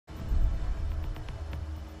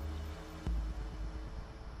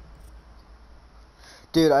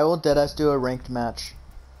Dude, I will deadass do a ranked match.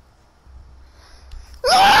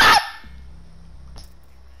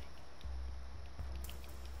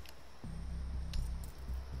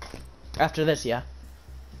 After this, yeah.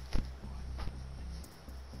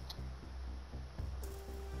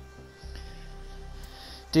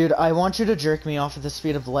 Dude, I want you to jerk me off at the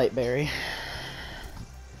speed of light, Barry.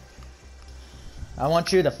 I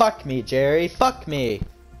want you to fuck me, Jerry. Fuck me.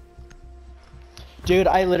 Dude,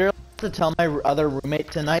 I literally have to tell my other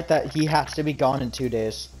roommate tonight that he has to be gone in 2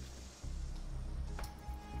 days.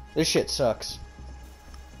 This shit sucks.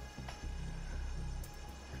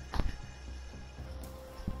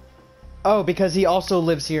 Oh, because he also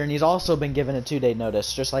lives here and he's also been given a 2-day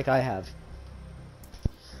notice, just like I have.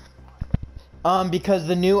 Because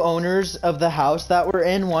the new owners of the house that we're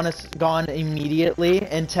in want us gone immediately,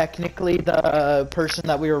 and technically the person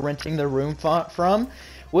that we were renting the room from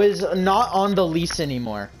was not on the lease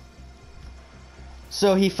anymore.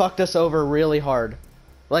 So he fucked us over really hard.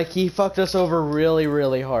 Like, he fucked us over really,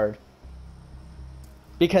 really hard.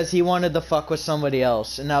 Because he wanted to fuck with somebody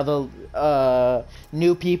else, and now the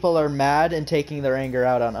new people are mad and taking their anger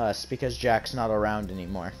out on us because Jack's not around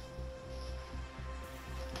anymore.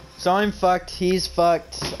 So I'm fucked, he's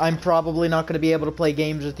fucked, I'm probably not going to be able to play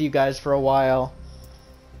games with you guys for a while.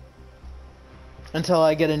 Until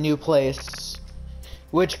I get a new place.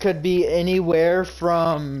 Which could be anywhere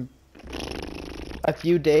from a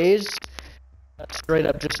few days, straight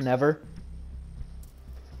up just never.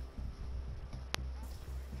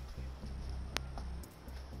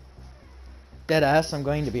 Deadass, I'm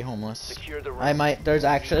going to be homeless. I might, there's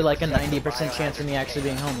actually like a 90% chance of me actually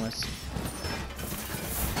being homeless.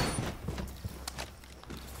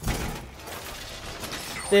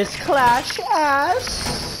 This clash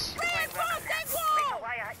ass.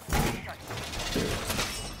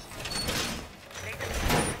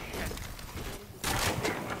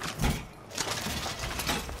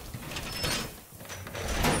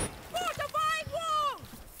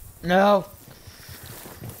 No.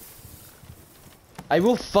 I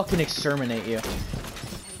will fucking exterminate you. 10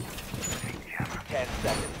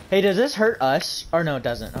 seconds. Hey, does this hurt us? Or no, it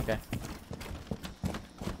doesn't. Okay.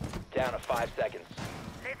 Down to 5 seconds.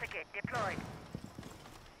 Deployed.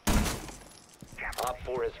 Op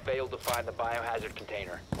 4 has failed to find the biohazard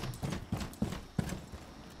container.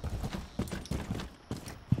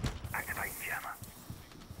 Activate jammer.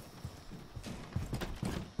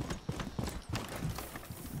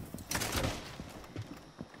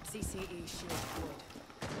 CCE shield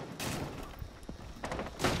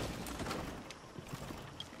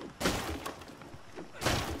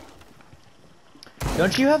good.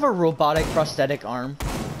 Don't you have a robotic prosthetic arm?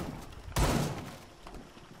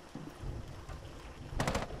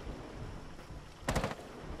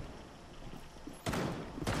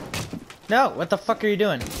 No, what the fuck are you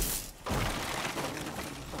doing?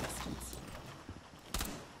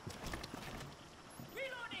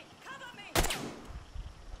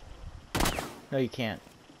 No, you can't.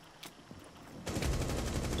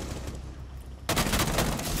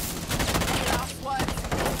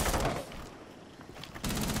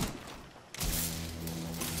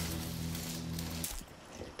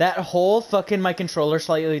 That whole fucking my controller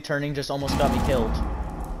slightly turning just almost got me killed.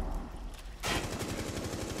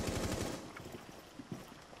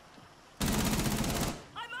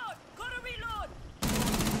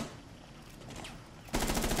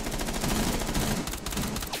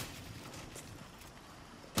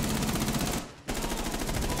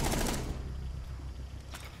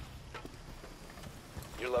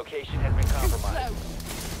 Your location has been compromised.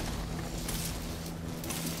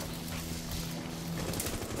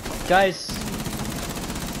 Guys.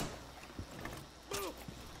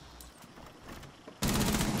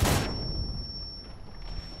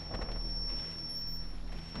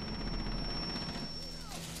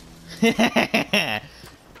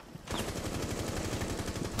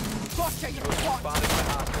 Gotcha, you Spotted what? by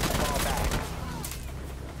hostiles. Fall back.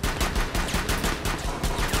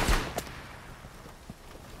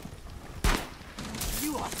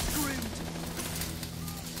 You are screwed.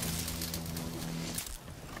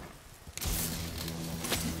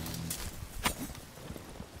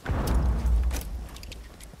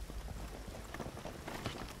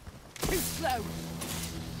 Too slow.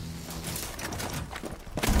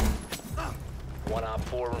 One Op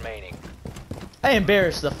 4 remaining. I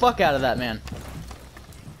embarrassed the fuck out of that man.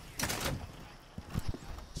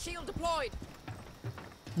 Shield deployed.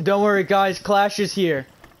 Don't worry guys, Clash is here.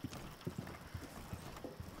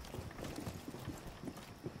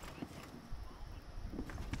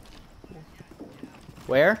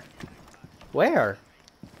 Where? Where?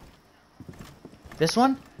 This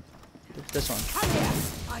one? This one. Come here.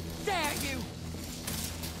 I dare you!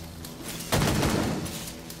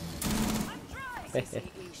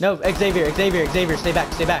 No, Xavier, stay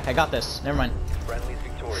back. I got this. Never mind. Friendly's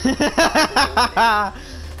victorious.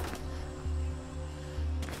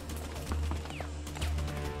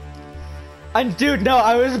 Dude, no,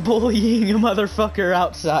 I was bullying a motherfucker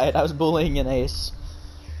outside. I was bullying an ace.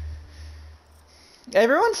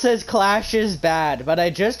 Everyone says Clash is bad, but I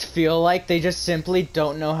just feel like they just simply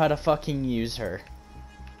don't know how to fucking use her.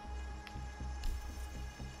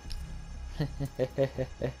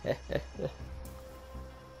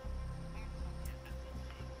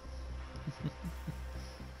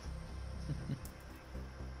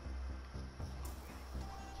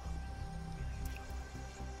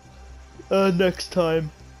 Next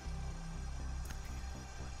time.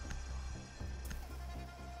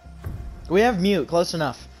 We have mute, close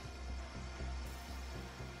enough.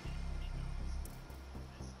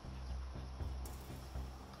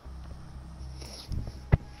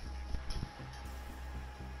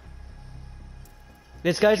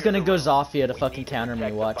 This guy's gonna go Zofia to fucking counter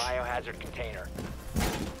me, watch. Biohazard container.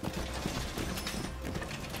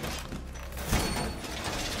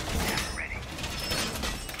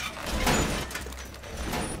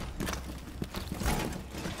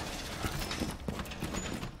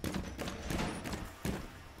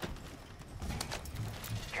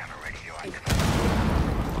 Camera ready to activate.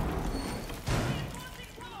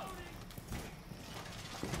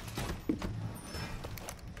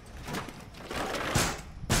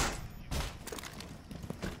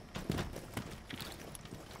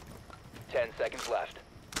 10 seconds left.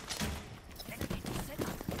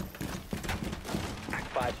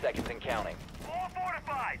 5 seconds and counting. All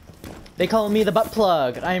fortified. They call me the butt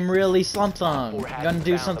plug. I'm really slumped on. Four has Gonna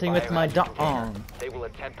do found something the with my biohazard container. dong. They will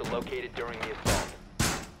attempt to locate it during the assault.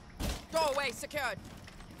 Doorway secured.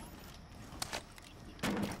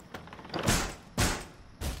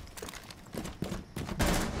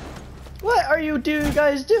 What are you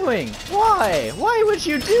guys doing? Why? Why would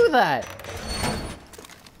you do that?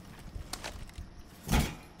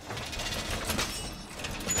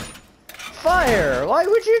 Fire! Why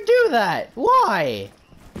would you do that? Why?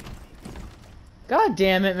 God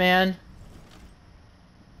damn it, man.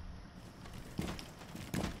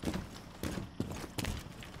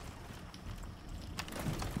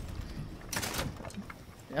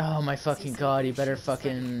 Oh my fucking god, you better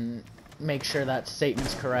fucking make sure that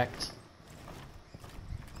Satan's correct.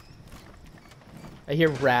 I hear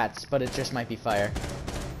rats, but it just might be fire.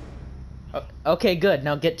 Okay, good.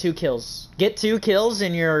 Now get 2 kills. Get 2 kills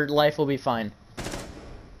and your life will be fine.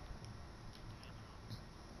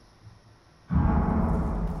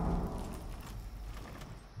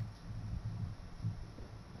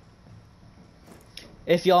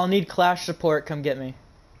 If y'all need Clash support, come get me.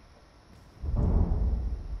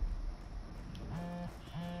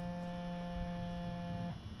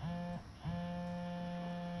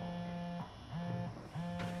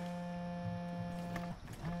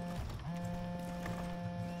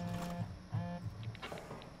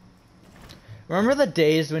 Remember the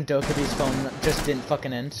days when Dokubi's phone just didn't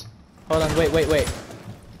fucking end? Hold on, wait.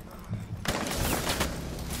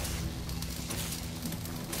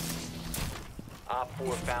 Op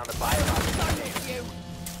 4 found the biohazard container.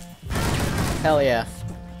 Hell yeah.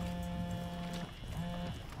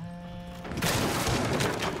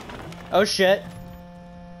 Oh shit.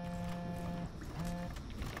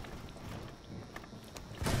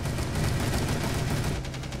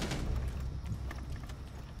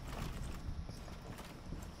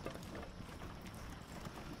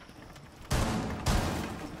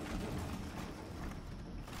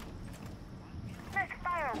 Let's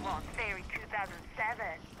fire one, Theory 2007.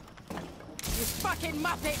 You fucking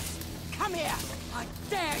muppets! Come here! I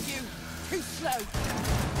dare you! Too slow!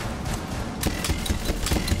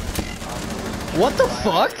 What the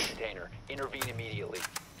fuck? Container. Intervene immediately.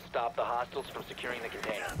 Stop the hostiles from securing the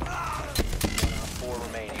container. 1 op 4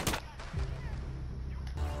 remaining.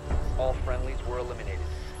 All friendlies were eliminated.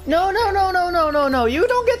 No. You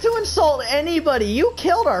don't get to insult anybody. You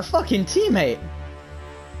killed our fucking teammate.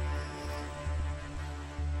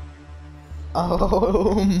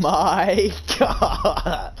 Oh my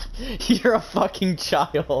god. You're a fucking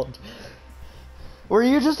child. Were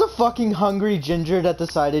you just a fucking hungry ginger that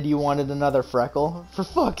decided you wanted another freckle? For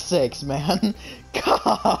fuck's sakes, man.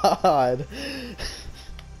 God.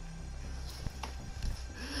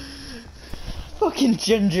 Fucking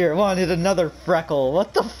ginger wanted another freckle.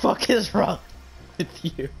 What the fuck is wrong with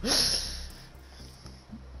you?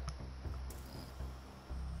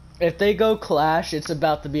 If they go Clash, it's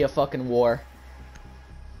about to be a fucking war.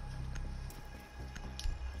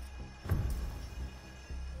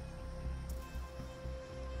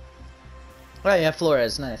 Oh yeah,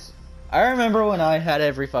 Flores, nice. I remember when I had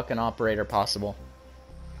every fucking operator possible.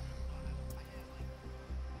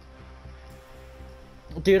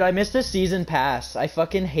 Dude, I missed the season pass. I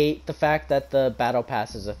fucking hate the fact that the battle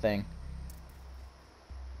pass is a thing.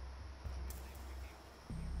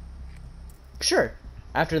 Sure.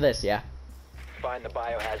 After this, yeah. Find the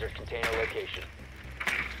biohazard container location.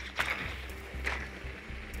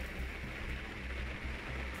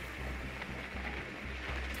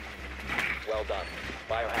 Well done.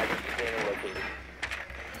 Biohazard container located.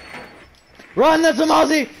 Run, that's a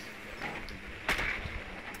Mozzie!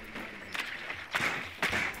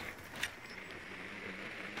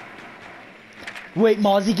 Wait,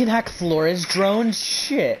 Mozzie can hack Flores drones?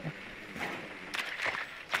 Shit.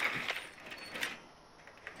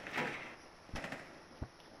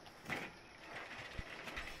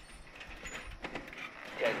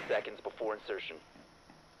 Seconds before insertion.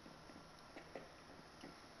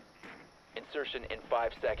 Insertion in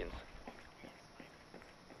 5 seconds.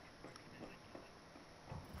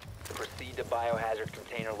 Proceed to biohazard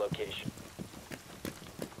container location.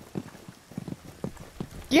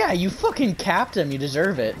 Yeah, you fucking capped him. You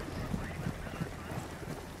deserve it.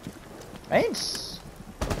 Thanks.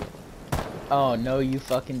 Oh, no, you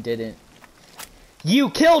fucking didn't. You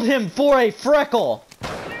killed him for a freckle!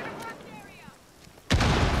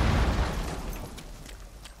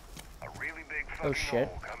 A really big fucking Oh, shit.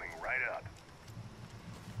 hole coming right up.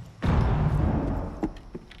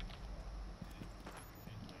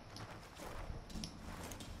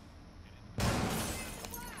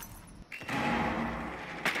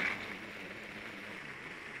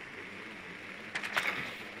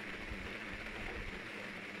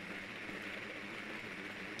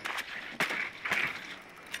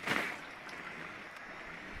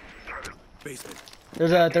 Basement.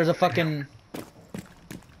 There's a fucking...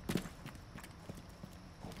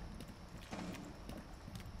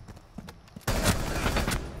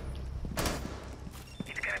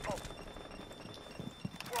 He's gonna pull.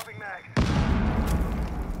 Swapping mag.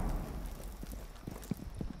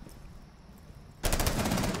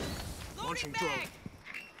 Launching drone.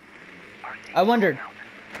 I wondered.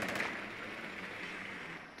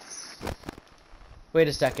 Wait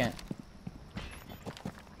a second.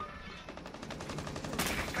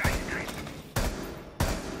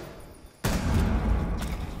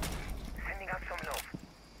 Sending out some love.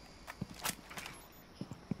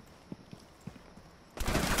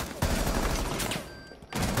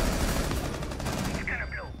 He's gonna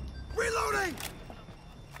blow. Reloading!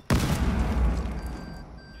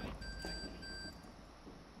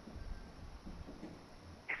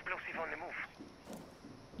 Explosive on the move.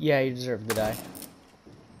 Yeah, you deserve to die.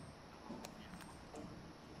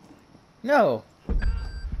 No!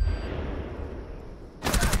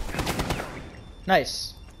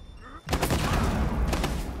 Nice.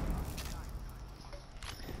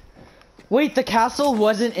 Wait, the castle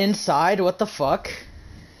wasn't inside? What the fuck?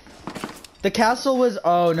 The castle was...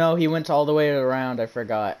 Oh no, he went all the way around, I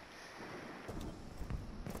forgot.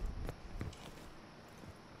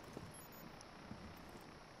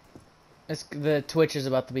 The Twitch is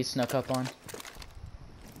about to be snuck up on.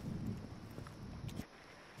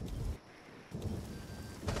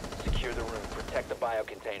 Secure the room. Protect the bio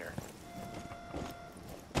container.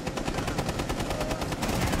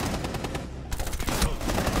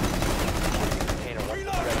 Container once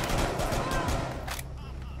it's ready.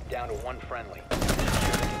 Down to 1 friendly. Secure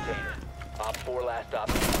the container. Op 4 last op.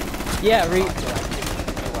 Yeah, Hostile activity.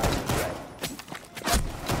 Threat.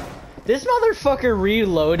 This motherfucker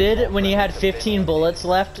reloaded when he had 15 bullets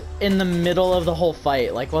left in the middle of the whole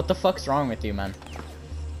fight. Like, what the fuck's wrong with you, man?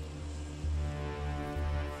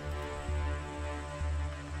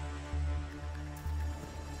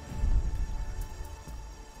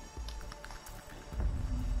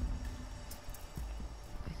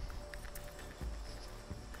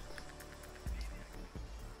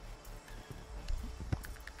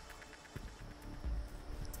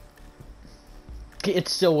 It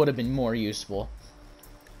still would have been more useful.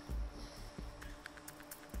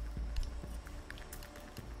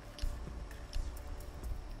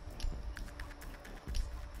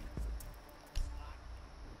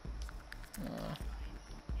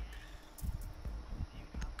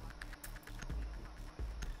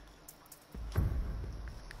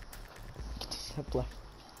 Hoppla.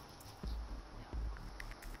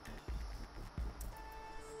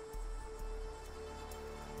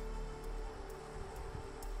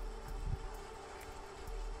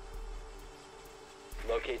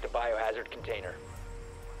 Locate the biohazard container.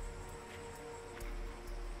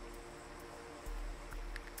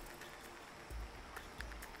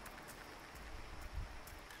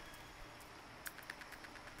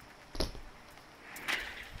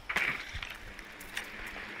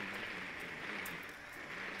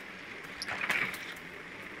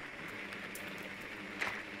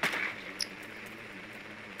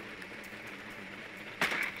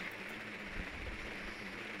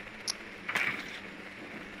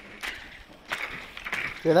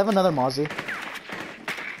 Dude, I have another Mozzie.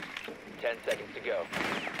 10 seconds to go.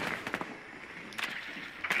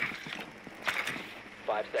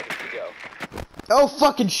 5 seconds to go. Oh,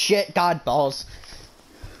 fucking shit. God balls.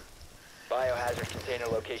 Biohazard container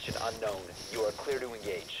location unknown. You are clear to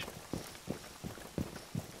engage.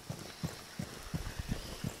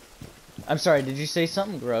 I'm sorry, did you say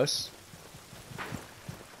something gross?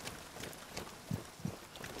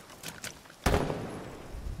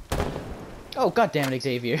 Oh, god damn it,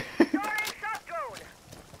 Xavier.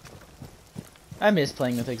 I miss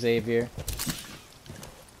playing with Xavier.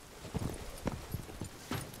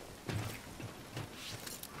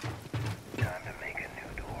 Time to make a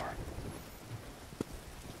new door.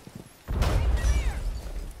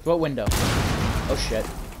 What window? Oh shit.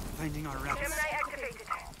 Finding our route. Gemini activated.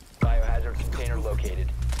 Biohazard container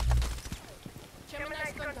located.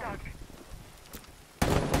 Gemini contact.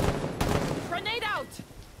 Grenade out!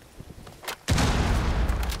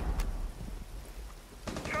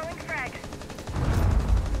 Throwing frag.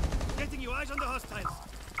 Getting you eyes on the hostiles.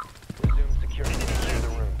 Resume securing the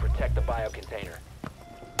room. Protect the bio container.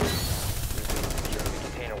 Resume securing the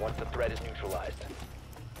container once the threat is neutralized.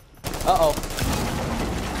 Uh-oh.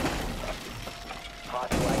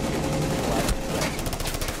 Hostile activity. Neutralize the threat.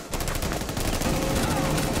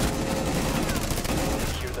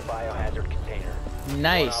 Secure the biohazard container.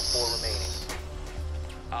 Nice. One Op 4 remaining.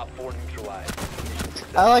 Op 4 neutralized.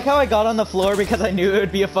 I like how I got on the floor because I knew it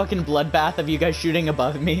would be a fucking bloodbath of you guys shooting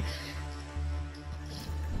above me.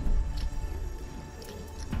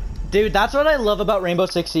 Dude, that's what I love about Rainbow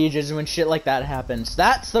Six Siege is when shit like that happens.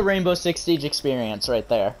 That's the Rainbow Six Siege experience right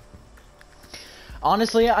there.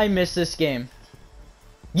 Honestly, I miss this game.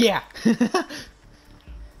 Yeah.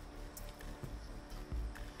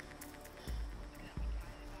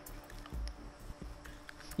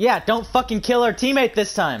 Yeah, don't fucking kill our teammate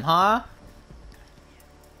this time, huh?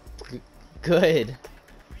 Good.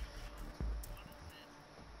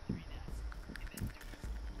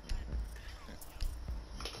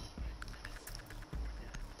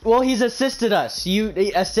 Well, he's assisted us.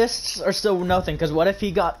 Assists are still nothing, because what if he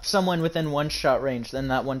got someone within one shot range, then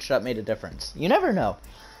that one shot made a difference. You never know.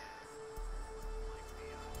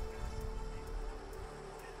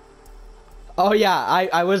 Oh yeah,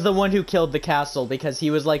 I was the one who killed the castle, because he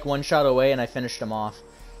was like one shot away and I finished him off.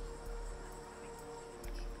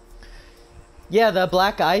 Yeah, the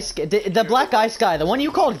black ice guy, the one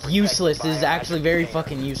you called useless is actually very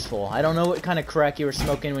fucking useful. I don't know what kind of crack you were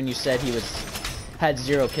smoking when you said he had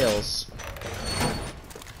 0 kills.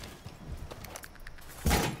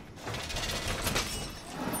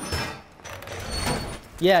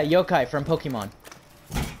 Yeah, Yokai from Pokemon.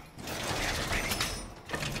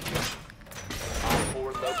 Op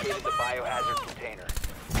 4 located the biohazard container.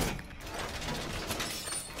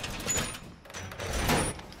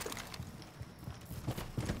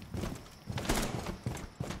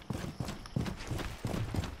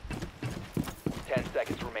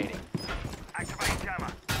 Seconds remaining. Activating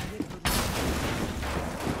jammer.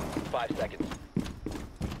 5 seconds.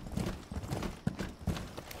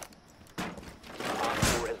 Op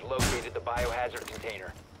 4 has located the biohazard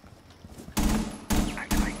container.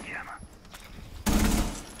 Activating jammer.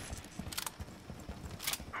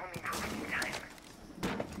 Home improving time.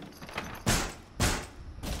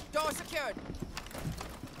 Door secured.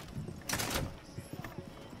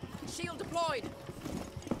 Shield deployed.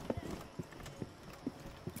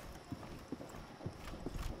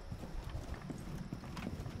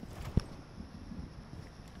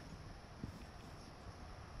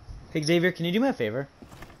 Hey Xavier, can you do me a favor?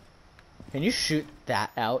 Can you shoot that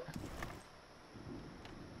out?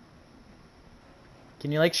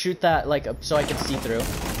 Can you like shoot that like so I can see through?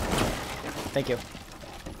 Thank you.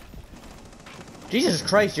 Jesus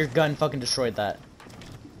Christ, your gun fucking destroyed that.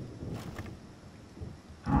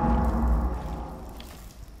 I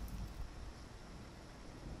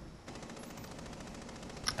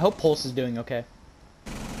hope Pulse is doing okay.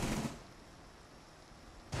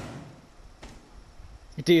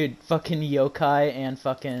 Dude, fucking Yokai and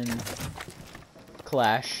fucking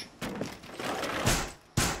Clash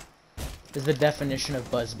is the definition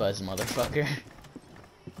of buzz, motherfucker.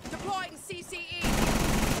 Deploying CCE.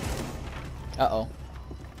 Uh-oh.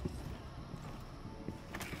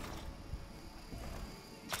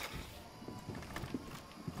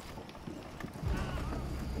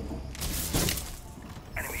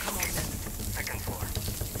 Enemy located. Second floor.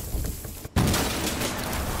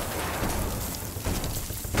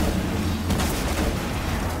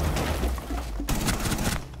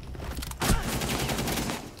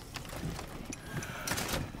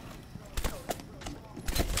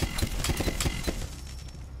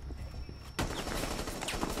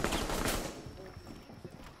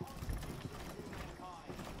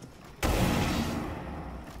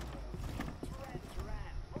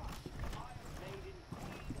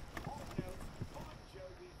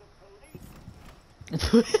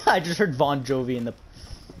 I just heard Bon Jovi in the.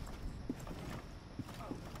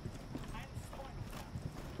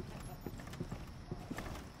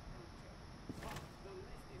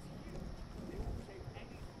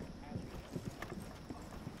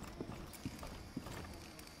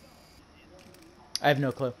 I have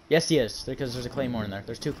no clue. Yes, he is, because there's a claymore in there.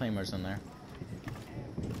 There's 2 claymores in there.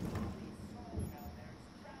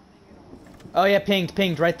 Oh yeah,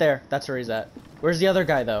 pinged right there. That's where he's at. Where's the other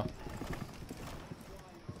guy though?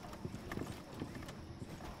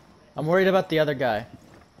 I'm worried about the other guy.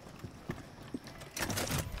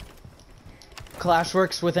 Clash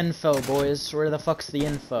works with info, boys. Where the fuck's the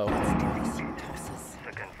info?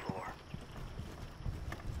 Second floor.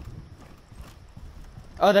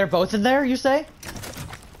 Oh, they're both in there, you say?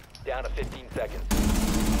 Down to 15 seconds.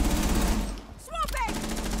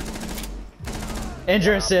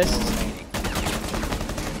 Injure assist. Remaining.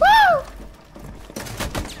 Woo!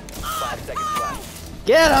 5 seconds left.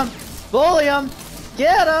 Get him! Bully him!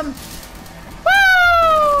 Get him! Woo!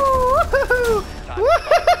 Woohoo!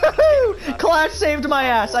 Woohoo! Clash saved my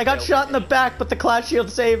ass. I got shot in the back, but the Clash shield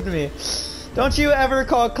saved me. Don't you ever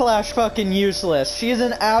call Clash fucking useless. She is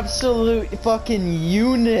an absolute fucking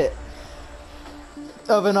unit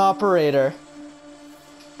of an operator.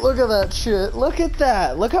 Look at that shit. Look at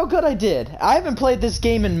that. Look how good I did. I haven't played this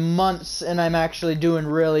game in months, and I'm actually doing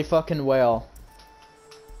really fucking well.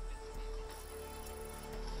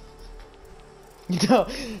 No,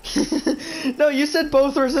 no, you said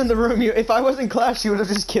both were in the room. If I wasn't Clash, you would have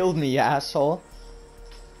just killed me, you asshole.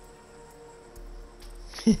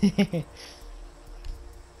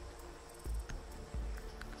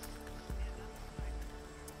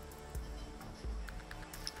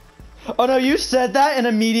 Oh no, you said that, and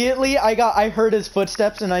immediately I heard his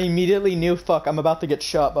footsteps, and I immediately knew, fuck, I'm about to get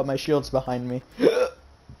shot, but my shield's behind me.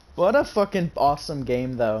 What a fucking awesome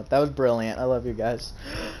game, though. That was brilliant. I love you guys.